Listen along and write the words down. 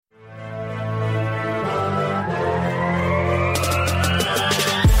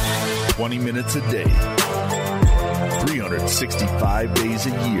20 minutes a day, 365 days a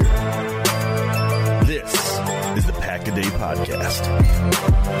year. This is the Pack-A-Day Podcast.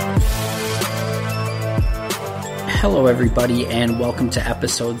 Hello, everybody, and welcome to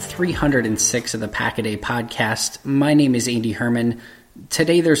episode 306 of the Pack-A-Day Podcast. My name is Andy Herman.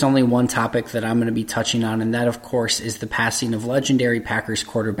 Today, there's only one topic that I'm going to be touching on, and that, of course, is the passing of legendary Packers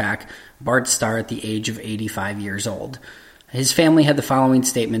quarterback Bart Starr at the age of 85 years old. His family had the following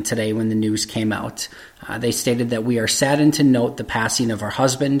statement today when the news came out. They stated that we are saddened to note the passing of our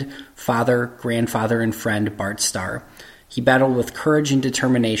husband, father, grandfather, and friend, Bart Starr. He battled with courage and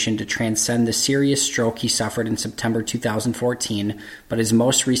determination to transcend the serious stroke he suffered in September 2014, but his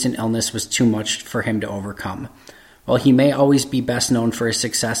most recent illness was too much for him to overcome. While he may always be best known for his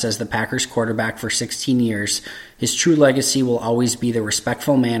success as the Packers quarterback for 16 years, his true legacy will always be the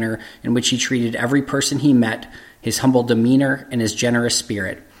respectful manner in which he treated every person he met, his humble demeanor, and his generous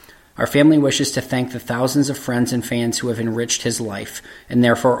spirit. Our family wishes to thank the thousands of friends and fans who have enriched his life, and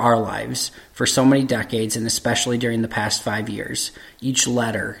therefore our lives, for so many decades and especially during the past 5 years. Each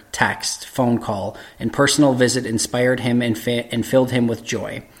letter, text, phone call, and personal visit inspired him and filled him with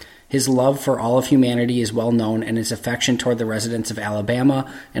joy. His love for all of humanity is well known, and his affection toward the residents of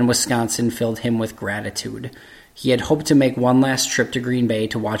Alabama and Wisconsin filled him with gratitude. He had hoped to make one last trip to Green Bay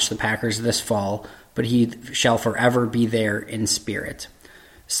to watch the Packers this fall, but he shall forever be there in spirit.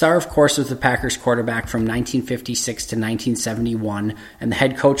 Starr, of course, was the Packers quarterback from 1956 to 1971 and the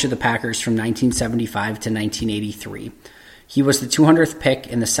head coach of the Packers from 1975 to 1983. He was the 200th pick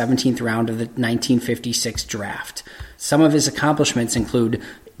in the 17th round of the 1956 draft. Some of his accomplishments include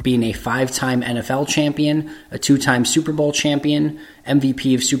being a 5-time NFL champion, a 2-time Super Bowl champion,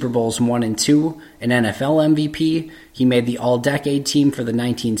 MVP of Super Bowls 1 and 2, an NFL MVP. He made the All-Decade team for the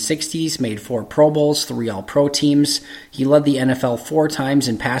 1960s, made 4 Pro Bowls, 3 All-Pro teams. He led the NFL 4 times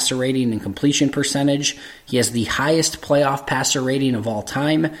in passer rating and completion percentage. He has the highest playoff passer rating of all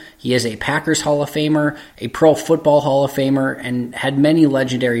time. He is a Packers Hall of Famer, a Pro Football Hall of Famer, and had many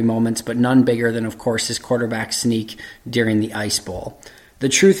legendary moments, but none bigger than, of course, his quarterback sneak during the Ice Bowl. The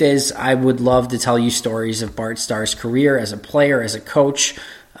truth is, I would love to tell you stories of Bart Starr's career as a player, as a coach,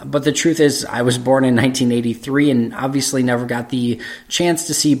 but the truth is, I was born in 1983 and obviously never got the chance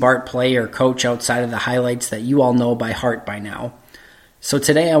to see Bart play or coach outside of the highlights that you all know by heart by now. So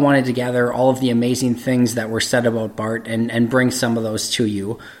today I wanted to gather all of the amazing things that were said about Bart and bring some of those to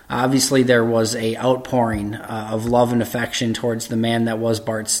you. Obviously there was a outpouring of love and affection towards the man that was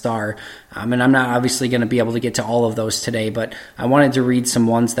Bart Starr. And I'm not obviously going to be able to get to all of those today, but I wanted to read some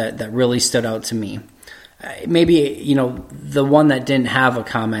ones that really stood out to me. Maybe, the one that didn't have a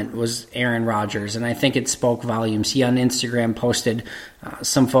comment was Aaron Rodgers, and I think it spoke volumes. He on Instagram posted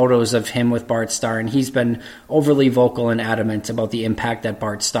some photos of him with Bart Starr, and he's been overly vocal and adamant about the impact that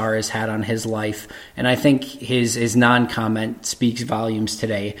Bart Starr has had on his life, and I think his non-comment speaks volumes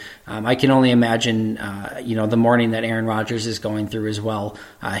today. I can only imagine, the morning that Aaron Rodgers is going through as well.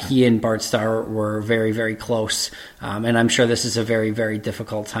 He and Bart Starr were very, very close, and I'm sure this is a very, very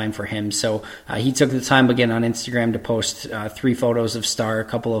difficult time for him. So he took the time again on Instagram to post 3 photos of Starr, a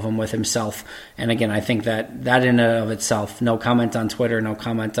couple of them with himself, and again, I think that in and of itself, no comment on Twitter, no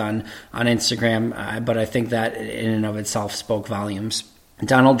comment on Instagram, but I think that in and of itself spoke volumes.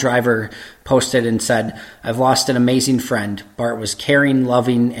 Donald Driver posted and said, "I've lost an amazing friend. Bart was caring,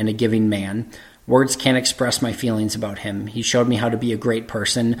 loving, and a giving man. Words can't express my feelings about him. He showed me how to be a great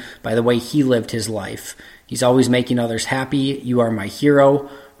person by the way he lived his life. He's always making others happy. You are my hero.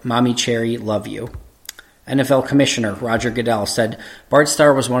 Mommy Cherry, love you." NFL Commissioner Roger Goodell said, "Bart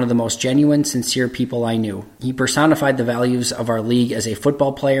Starr was one of the most genuine, sincere people I knew. He personified the values of our league as a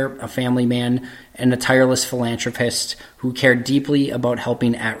football player, a family man, and a tireless philanthropist who cared deeply about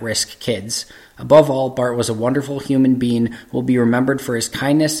helping at-risk kids. Above all, Bart was a wonderful human being who will be remembered for his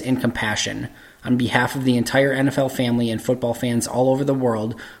kindness and compassion. On behalf of the entire NFL family and football fans all over the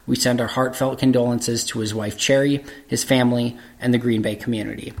world, we send our heartfelt condolences to his wife Cherry, his family, and the Green Bay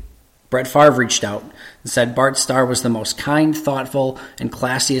community." Brett Favre reached out and said, "Bart Starr was the most kind, thoughtful, and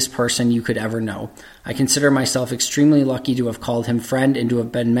classiest person you could ever know. I consider myself extremely lucky to have called him friend and to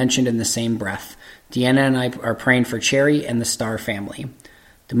have been mentioned in the same breath. Deanna and I are praying for Cherry and the Starr family."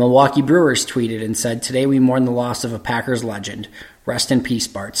 The Milwaukee Brewers tweeted and said, "Today we mourn the loss of a Packers legend. Rest in peace,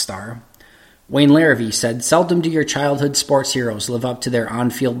 Bart Starr." Wayne Larrivee said, "Seldom do your childhood sports heroes live up to their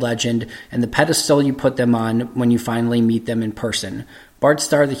on-field legend and the pedestal you put them on when you finally meet them in person. Bart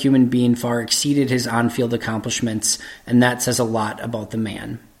Starr, the human being, far exceeded his on-field accomplishments, and that says a lot about the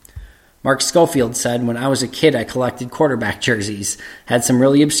man." Mark Schofield said, when I was a kid, I collected quarterback jerseys. Had some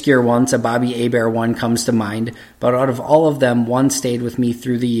really obscure ones. A Bobby Hebert one comes to mind. But out of all of them, one stayed with me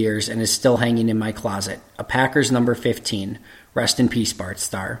through the years and is still hanging in my closet. A Packers number 15. Rest in peace, Bart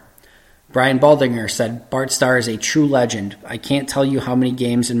Starr. Brian Baldinger said, Bart Starr is a true legend. I can't tell you how many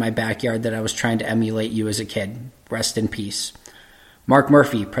games in my backyard that I was trying to emulate you as a kid. Rest in peace. Mark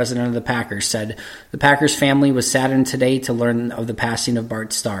Murphy, president of the Packers, said, the Packers family was saddened today to learn of the passing of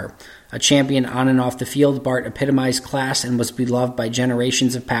Bart Starr. A champion on and off the field, Bart epitomized class and was beloved by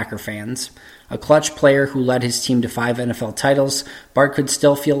generations of Packer fans. A clutch player who led his team to 5 NFL titles, Bart could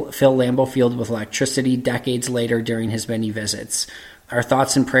still fill Lambeau Field with electricity decades later during his many visits. Our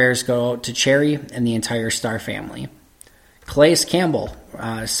thoughts and prayers go out to Cherry and the entire Starr family. Calais Campbell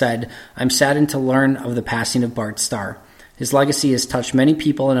said, I'm saddened to learn of the passing of Bart Starr. His legacy has touched many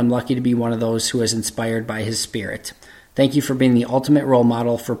people, and I'm lucky to be one of those who is inspired by his spirit. Thank you for being the ultimate role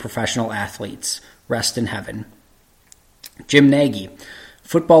model for professional athletes. Rest in heaven. Jim Nagy.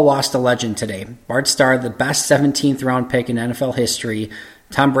 Football lost a legend today. Bart Starr, the best 17th round pick in NFL history.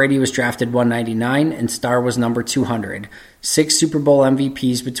 Tom Brady was drafted 199, and Starr was number 200. 6 Super Bowl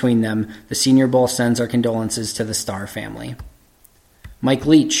MVPs between them. The Senior Bowl sends our condolences to the Starr family. Mike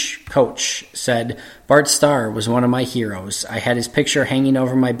Leach, coach, said, Bart Starr was one of my heroes. I had his picture hanging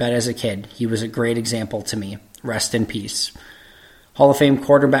over my bed as a kid. He was a great example to me. Rest in peace. Hall of Fame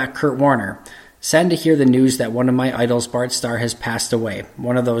quarterback Kurt Warner. Saddened to hear the news that one of my idols, Bart Starr, has passed away.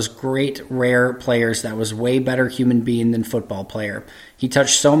 One of those great, rare players that was way better human being than football player. He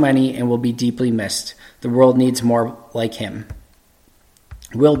touched so many and will be deeply missed. The world needs more like him.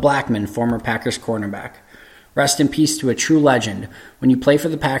 Will Blackman, former Packers cornerback. Rest in peace to a true legend. When you play for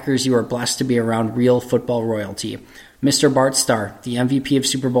the Packers, you are blessed to be around real football royalty. Mr. Bart Starr, the MVP of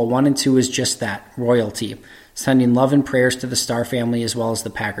Super Bowl I and II, is just that, royalty. Sending love and prayers to the Starr family as well as the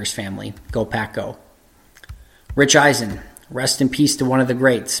Packers family. Go Pack Go. Rich Eisen. Rest in peace to one of the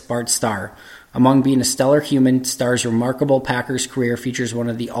greats, Bart Starr. Among being a stellar human, Starr's remarkable Packers career features one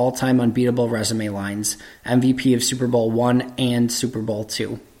of the all-time unbeatable resume lines, MVP of Super Bowl I and Super Bowl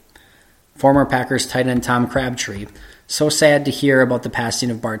II. Former Packers tight end Tom Crabtree. So sad to hear about the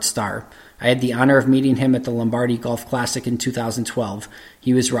passing of Bart Starr. I had the honor of meeting him at the Lombardi Golf Classic in 2012.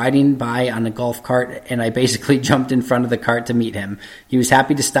 He was riding by on a golf cart, and I basically jumped in front of the cart to meet him. He was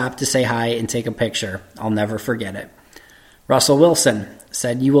happy to stop to say hi and take a picture. I'll never forget it. Russell Wilson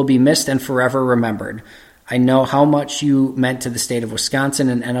said, you will be missed and forever remembered. I know how much you meant to the state of Wisconsin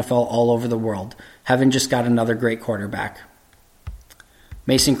and NFL all over the world. Heaven just got another great quarterback.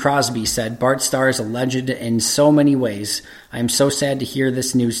 Mason Crosby said, Bart Starr is a legend in so many ways. I am so sad to hear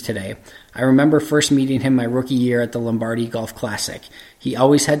this news today. I remember first meeting him my rookie year at the Lombardi Golf Classic. He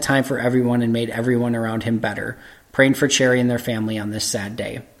always had time for everyone and made everyone around him better. Praying for Cherry and their family on this sad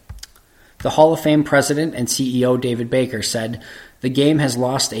day. The Hall of Fame president and CEO David Baker said, the game has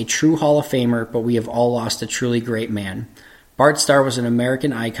lost a true Hall of Famer, but we have all lost a truly great man. Bart Starr was an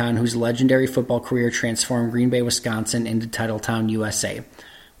American icon whose legendary football career transformed Green Bay, Wisconsin into Titletown, USA.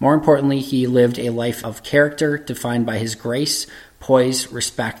 More importantly, he lived a life of character defined by his grace, poise,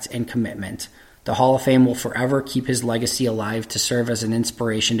 respect, and commitment. The Hall of Fame will forever keep his legacy alive to serve as an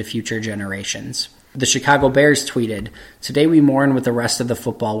inspiration to future generations. The Chicago Bears tweeted, today we mourn with the rest of the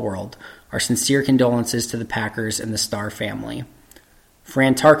football world. Our sincere condolences to the Packers and the Starr family.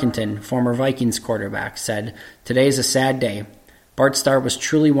 Fran Tarkenton, former Vikings quarterback, said, today is a sad day. Bart Starr was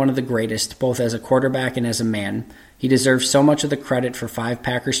truly one of the greatest, both as a quarterback and as a man. He deserves so much of the credit for 5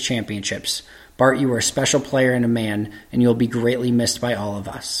 Packers championships. Bart, you were a special player and a man, and you'll be greatly missed by all of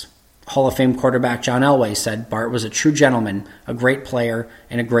us. Hall of Fame quarterback John Elway said, Bart was a true gentleman, a great player,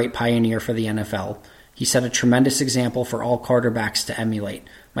 and a great pioneer for the NFL. He set a tremendous example for all quarterbacks to emulate.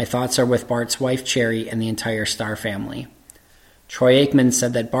 My thoughts are with Bart's wife, Cherry, and the entire Starr family. Troy Aikman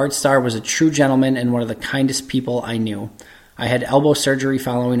said that Bart Starr was a true gentleman and one of the kindest people I knew. I had elbow surgery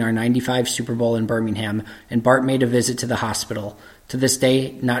following our 95 Super Bowl in Birmingham, and Bart made a visit to the hospital. To this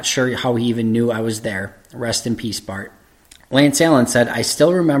day, not sure how he even knew I was there. Rest in peace, Bart. Lance Allen said, I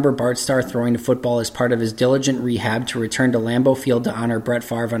still remember Bart Starr throwing a football as part of his diligent rehab to return to Lambeau Field to honor Brett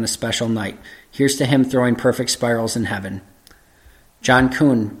Favre on a special night. Here's to him throwing perfect spirals in heaven. John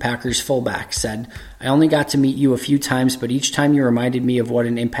Kuhn, Packers fullback, said, I only got to meet you a few times, but each time you reminded me of what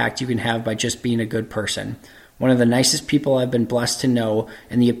an impact you can have by just being a good person. One of the nicest people I've been blessed to know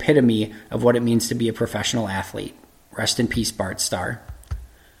and the epitome of what it means to be a professional athlete. Rest in peace, Bart Starr.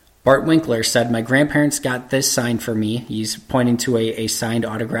 Bart Winkler said, my grandparents got this signed for me. He's pointing to a signed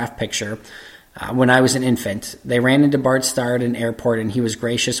autograph picture. when I was an infant. They ran into Bart Starr at an airport, and he was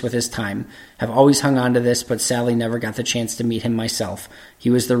gracious with his time. Have always hung on to this, but sadly never got the chance to meet him myself. He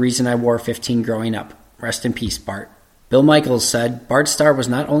was the reason I wore 15 growing up. Rest in peace, Bart. Bill Michaels said, Bart Starr was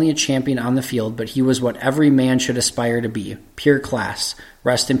not only a champion on the field, but he was what every man should aspire to be. Pure class.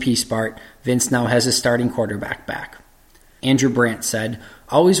 Rest in peace, Bart. Vince now has his starting quarterback back. Andrew Brandt said,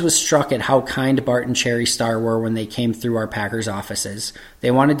 always was struck at how kind Bart and Cherry Starr were when they came through our Packers offices.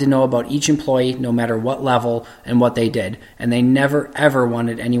 They wanted to know about each employee, no matter what level and what they did, and they never ever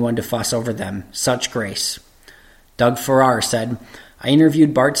wanted anyone to fuss over them. Such grace. Doug Farrar said, I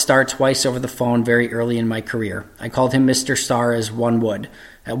interviewed Bart Starr twice over the phone very early in my career. I called him Mr. Starr as one would.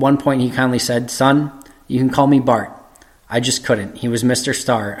 At one point he kindly said, son, you can call me Bart. I just couldn't. He was Mr.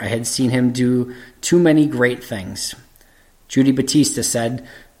 Starr. I had seen him do too many great things. Judy Batista said,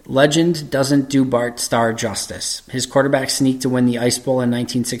 legend doesn't do Bart Starr justice. His quarterback sneak to win the Ice Bowl in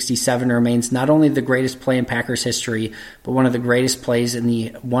 1967 remains not only the greatest play in Packers history, but one of the greatest plays in the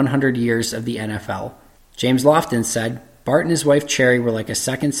 100 years of the NFL. James Lofton said, Bart and his wife Cherry were like a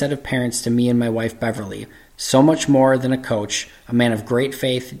second set of parents to me and my wife Beverly. So much more than a coach, a man of great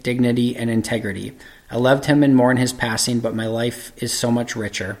faith, dignity, and integrity. I loved him and mourn his passing, but my life is so much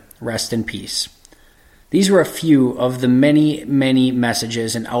richer. Rest in peace. These were a few of the many, many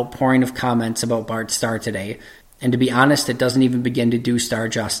messages and outpouring of comments about Bart Starr today, and to be honest, it doesn't even begin to do Starr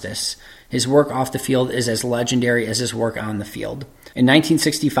justice. His work off the field is as legendary as his work on the field. In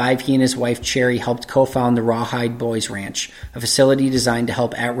 1965, he and his wife Cherry helped co-found the Rawhide Boys Ranch, a facility designed to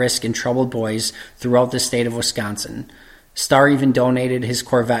help at-risk and troubled boys throughout the state of Wisconsin. Starr even donated his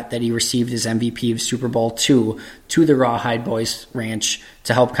Corvette that he received as MVP of Super Bowl II to the Rawhide Boys Ranch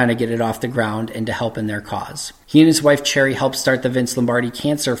to help kind of get it off the ground and to help in their cause. He and his wife Cherry helped start the Vince Lombardi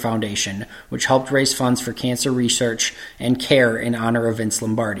Cancer Foundation, which helped raise funds for cancer research and care in honor of Vince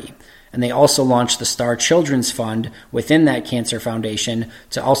Lombardi. And they also launched the Starr Children's Fund within that cancer foundation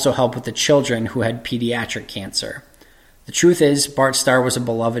to also help with the children who had pediatric cancer. The truth is, Bart Starr was a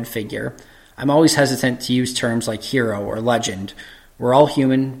beloved figure. I'm always hesitant to use terms like hero or legend. We're all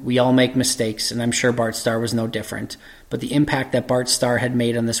human, we all make mistakes, and I'm sure Bart Starr was no different. But the impact that Bart Starr had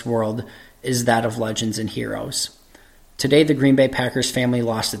made on this world is that of legends and heroes. Today, the Green Bay Packers family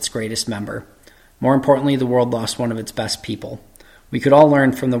lost its greatest member. More importantly, the world lost one of its best people. We could all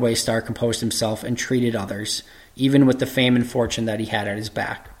learn from the way Starr composed himself and treated others, even with the fame and fortune that he had at his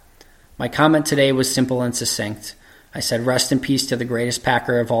back. My comment today was simple and succinct. I said, rest in peace to the greatest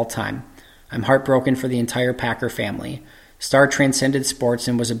Packer of all time. I'm heartbroken for the entire Packer family. Starr transcended sports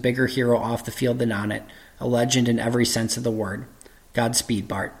and was a bigger hero off the field than on it, a legend in every sense of the word. Godspeed,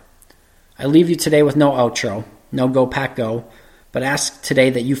 Bart. I leave you today with no outro, no go Pack go, but ask today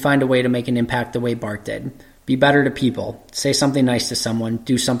that you find a way to make an impact the way Bart did. Be better to people. Say something nice to someone.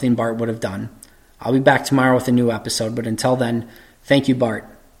 Do something Bart would have done. I'll be back tomorrow with a new episode, but until then, thank you, Bart,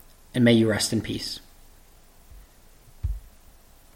 and may you rest in peace.